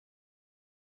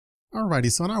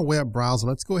Alrighty, so in our web browser,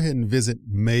 let's go ahead and visit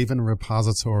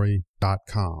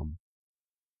mavenrepository.com.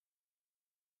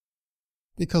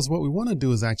 Because what we want to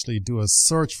do is actually do a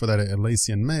search for that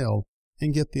Atlassian mail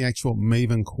and get the actual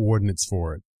Maven coordinates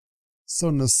for it. So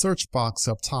in the search box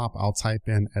up top, I'll type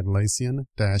in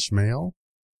Atlassian-mail,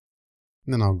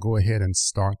 and then I'll go ahead and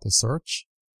start the search.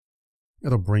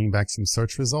 It'll bring back some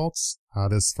search results.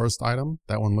 This first item,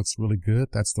 that one looks really good.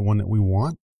 That's the one that we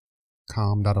want,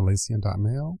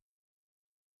 com.atlassian.mail.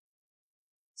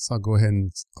 So I'll go ahead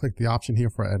and click the option here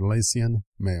for Atlassian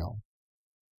Mail.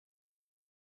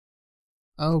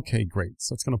 Okay, great.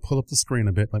 So it's going to pull up the screen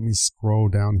a bit. Let me scroll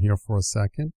down here for a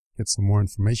second, get some more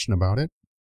information about it.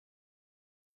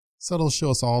 So it'll show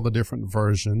us all the different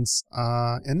versions.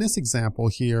 In this example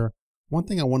here, one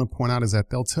thing I want to point out is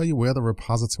that they'll tell you where the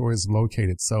repository is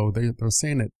located. So they're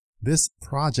saying that this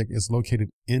project is located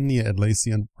in the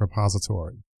Atlassian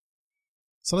repository.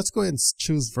 So let's go ahead and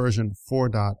choose version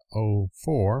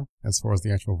 4.04 as far as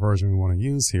the actual version we want to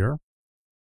use here.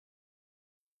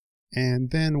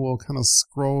 And then we'll kind of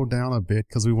scroll down a bit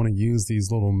because we want to use these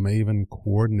little Maven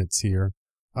coordinates here.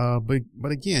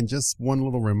 But again, just one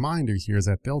little reminder here is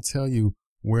that they'll tell you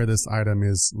where this item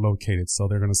is located. So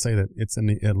they're going to say that it's in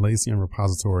the Atlassian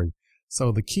repository.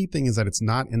 So the key thing is that it's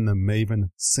not in the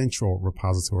Maven central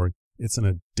repository. It's in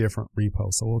a different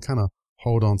repo. So we'll kind of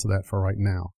hold on to that for right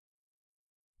now.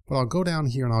 But I'll go down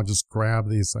here and I'll just grab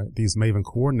these Maven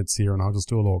coordinates here and I'll just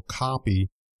do a little copy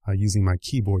using my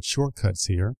keyboard shortcuts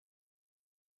here.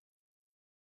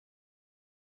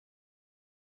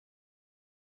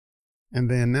 And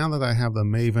then now that I have the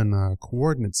Maven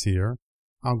coordinates here,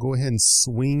 I'll go ahead and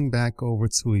swing back over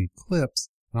to Eclipse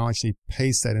and I'll actually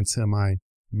paste that into my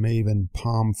Maven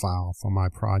POM file for my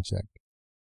project.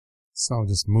 So I'll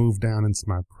just move down into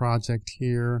my project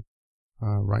here,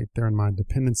 right there in my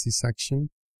dependency section.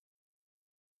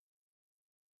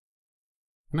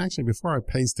 And actually, before I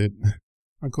paste it,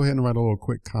 I'll go ahead and write a little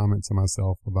quick comment to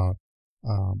myself about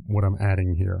what I'm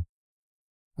adding here.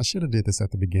 I should have did this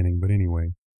at the beginning, but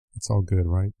anyway, it's all good,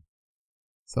 right?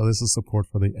 So this is support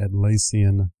for the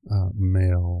Atlassian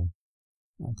mail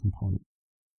component.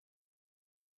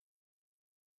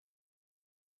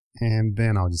 And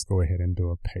then I'll just go ahead and do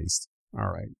a paste. All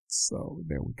right, so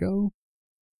there we go.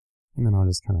 And then I'll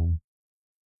just kind of,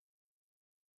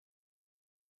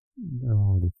 they're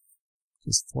already,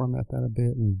 just format that a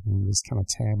bit and just kind of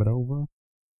tab it over.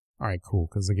 All right, cool,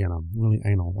 because again, I'm really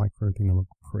anal, like for everything to look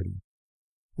pretty.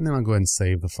 And then I'll go ahead and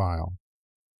save the file.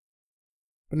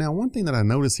 But now one thing that I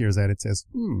notice here is that it says,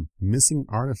 missing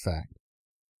artifact,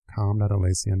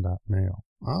 com.atlassian.mail.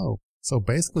 Oh, so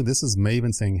basically this is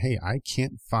Maven saying, hey, I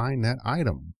can't find that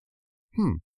item.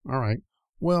 All right.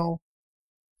 Well,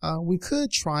 we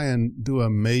could try and do a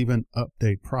Maven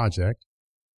update project.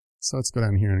 So let's go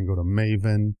down here and go to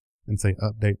Maven and say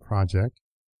update project.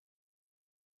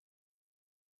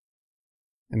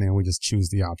 And then we just choose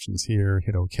the options here,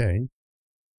 hit OK.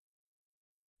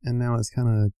 And now let's kind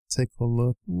of take a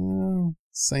look.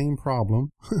 Same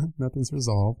problem. Nothing's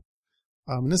resolved.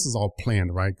 And this is all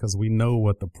planned, right? Because we know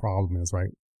what the problem is,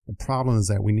 right? The problem is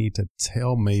that we need to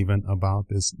tell Maven about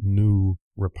this new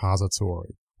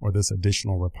repository or this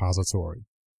additional repository.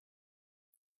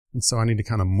 And so I need to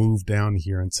kind of move down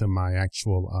here into my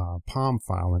actual POM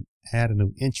file and add a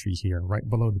new entry here right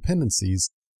below dependencies.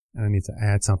 And I need to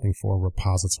add something for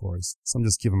repositories. So I'm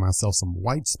just giving myself some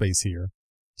white space here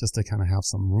just to kind of have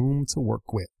some room to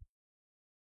work with.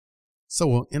 So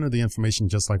we'll enter the information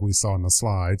just like we saw in the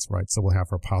slides, right? So we'll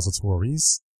have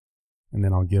repositories, and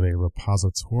then I'll give a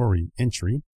repository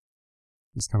entry.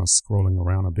 Just kind of scrolling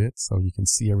around a bit so you can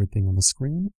see everything on the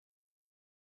screen.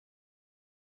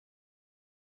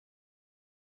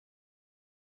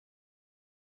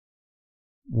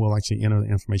 We'll actually enter the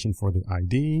information for the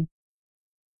ID.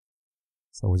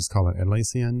 So we'll just call it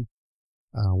Atlassian.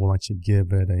 We'll actually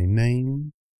give it a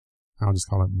name. I'll just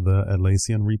call it the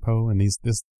Atlassian repo. And these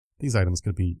items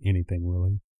could be anything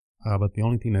really. But the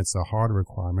only thing that's a hard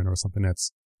requirement or something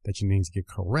that you need to get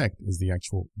correct is the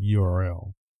actual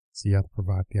URL. So you have to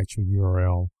provide the actual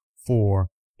URL for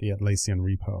the Atlassian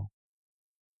repo.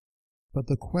 But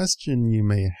the question you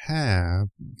may have,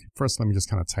 first let me just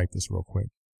kind of type this real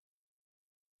quick.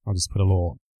 I'll just put a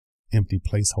little empty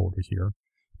placeholder here.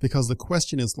 Because the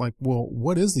question is like, well,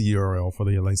 what is the URL for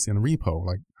the Atlassian repo?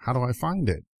 Like, how do I find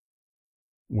it?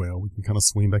 Well, we can kind of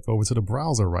swing back over to the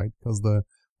browser, right? Because the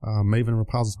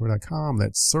mavenrepository.com,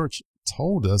 that search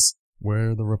told us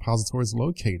where the repository is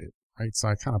located, right? So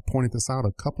I kind of pointed this out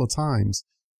a couple of times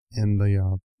in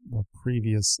the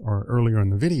previous or earlier in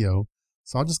the video.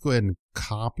 So I'll just go ahead and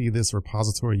copy this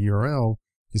repository URL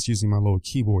just using my little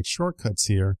keyboard shortcuts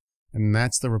here. And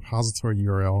that's the repository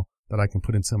URL that I can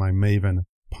put into my Maven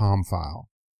POM file.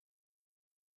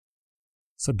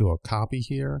 So do a copy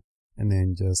here and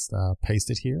then just paste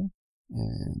it here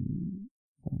and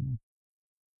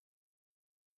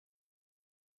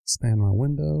expand my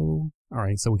window. All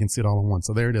right, so we can see it all in one.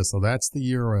 So there it is. So that's the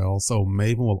URL. So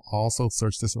Maven will also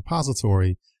search this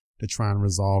repository to try and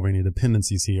resolve any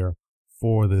dependencies here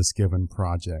for this given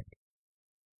project.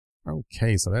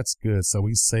 Okay, so that's good. So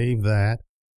we save that.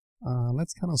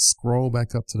 Let's kind of scroll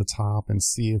back up to the top and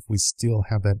see if we still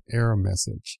have that error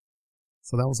message.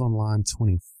 So that was on line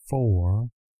 24.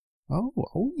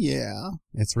 Oh yeah,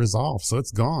 it's resolved. So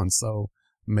it's gone. So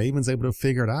Maven's able to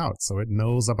figure it out. So it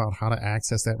knows about how to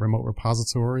access that remote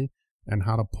repository and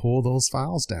how to pull those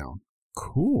files down.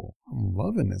 Cool. I'm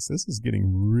loving this. This is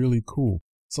getting really cool.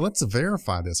 So let's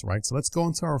verify this, right? So let's go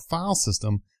into our file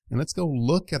system and let's go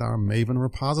look at our Maven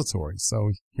repository.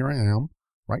 So here I am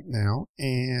right now,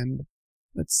 and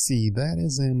let's see, that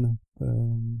is in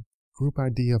the group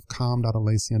ID of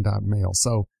com.atlassian.mail.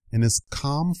 So in this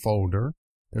com folder,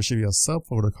 there should be a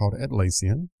subfolder called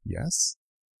Atlassian. Yes.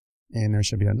 And there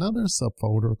should be another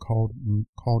subfolder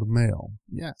called mail.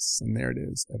 Yes. And there it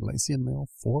is. Atlassian mail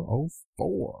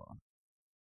 404.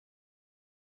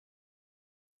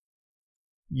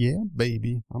 Yeah,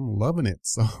 baby. I'm loving it.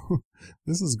 So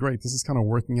this is great. This is kind of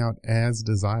working out as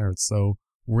desired. So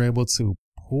we're able to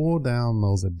pull down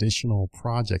those additional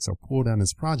projects or pull down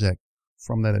this project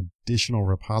from that additional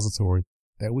repository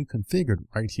that we configured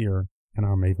right here in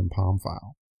our Maven POM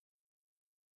file.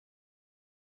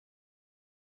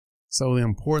 So the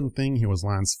important thing here was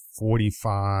lines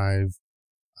 45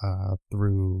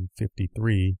 through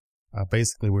 53.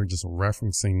 Basically, we're just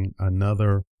referencing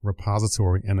another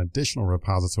repository, an additional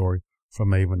repository for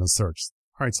Maven to search.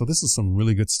 All right, so this is some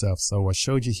really good stuff. So I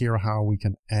showed you here how we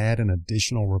can add an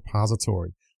additional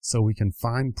repository. So we can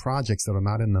find projects that are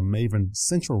not in the Maven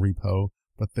central repo,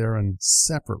 but they're in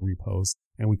separate repos,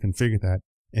 and we configure that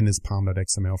in this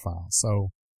pom.xml file. So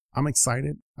I'm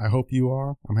excited. I hope you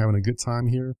are. I'm having a good time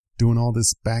here doing all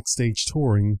this backstage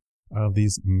touring of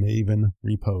these Maven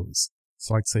repos.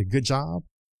 So I'd say good job,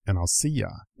 and I'll see ya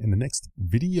in the next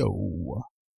video.